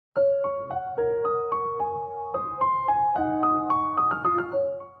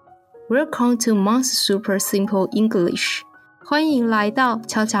Welcome to Mom's Super Simple English. 欢迎来到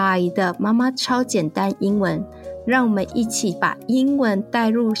巧巧阿姨的妈妈超简单英文，让我们一起把英文带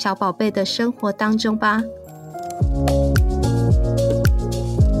入小宝贝的生活当中吧。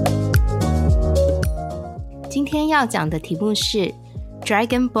今天要讲的题目是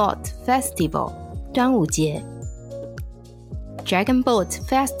Dragon Boat Festival 端午节。Dragon Boat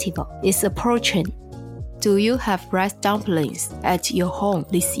Festival is approaching.Do you have rice dumplings at your home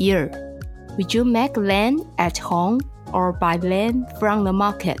this year? Would you make them at home or buy them from the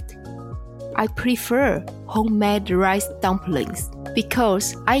market? I prefer homemade rice dumplings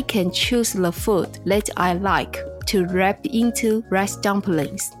because I can choose the food that I like to wrap into rice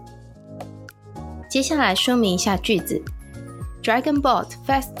dumplings. 接下来说明一下句子。Dragon Boat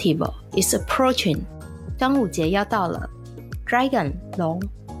Festival is approaching. 端午节要到了。Dragon 龙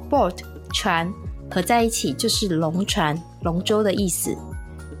Boat 船合在一起就是龙船、龙舟的意思。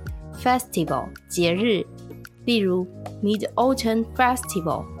Festival 节日，例如 Mid-Autumn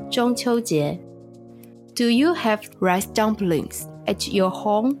Festival 中秋节。Do you have rice dumplings at your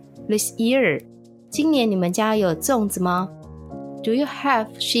home this year? 今年你们家有粽子吗？ Do you have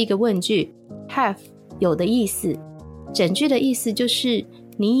是一个问句， have 有的意思，整句的意思就是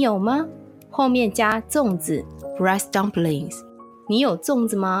你有吗？后面加粽子 rice dumplings， 你有粽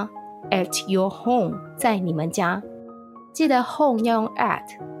子吗？At your home 在你们家，记得 home 要用 at，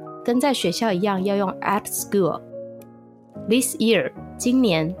 跟在学校一样要用 at school。 This year 今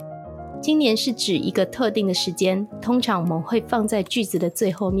年是指一个特定的时间，通常我们会放在句子的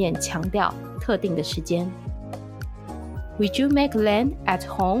最后面强调特定的时间。Would you make them at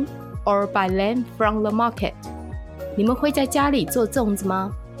home or buy them from the market? 你们会在家里做粽子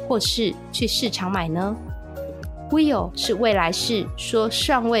吗？或是去市场买呢？Will 是未来式，说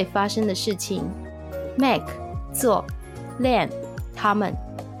尚未发生的事情。Make 做 them 他们，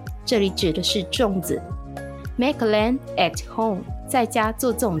这里指的是粽子。Make them at home 在家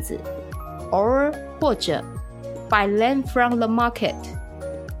做粽子。Or 或者 buy them from the market.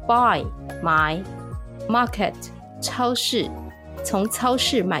 Buy 买 market 超市，从超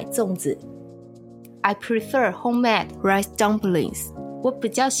市买粽子。I prefer homemade rice dumplings. 我比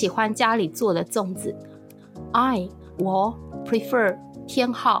较喜欢家里做的粽子。我 prefer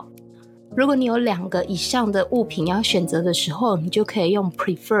偏好，如果你有2个以上的物品要选择的时候，你就可以用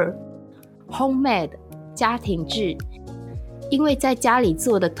prefer。 homemade 家庭制，因为在家里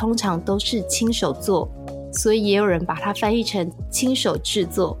做的通常都是亲手做，所以也有人把它翻译成亲手制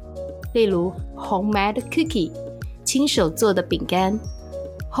作，例如 homemade cookie 亲手做的饼干。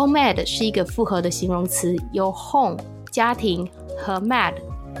 homemade 是一个复合的形容词，由 home 家庭和 made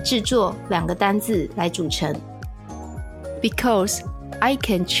制作2个单字来组成。Because I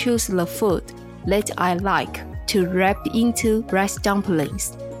can choose the food that I like to wrap into rice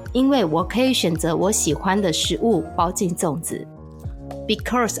dumplings. 因为我可以选择我喜欢的食物包进粽子。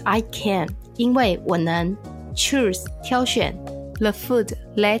Because I can 因为我能 choose 挑选 the food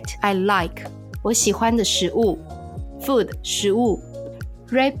that I like 我喜欢的食物 food 食物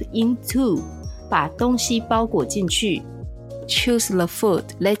wrap into 把东西包裹进去 choose the food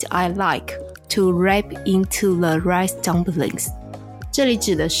that I like to wrap into the rice dumplings. 这里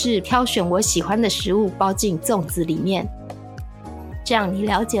指的是挑选我喜欢的食物包进粽子里面。这样你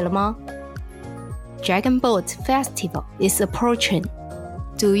了解了吗？ Dragon Boat Festival is approaching.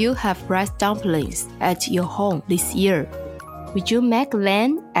 Do you have rice dumplings at your home this year? Would you make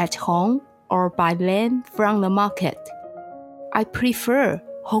them at home or buy them from the market? I prefer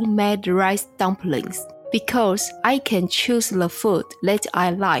homemade rice dumplings because I can choose the food that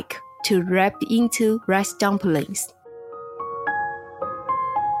I like to wrap into rice dumplings.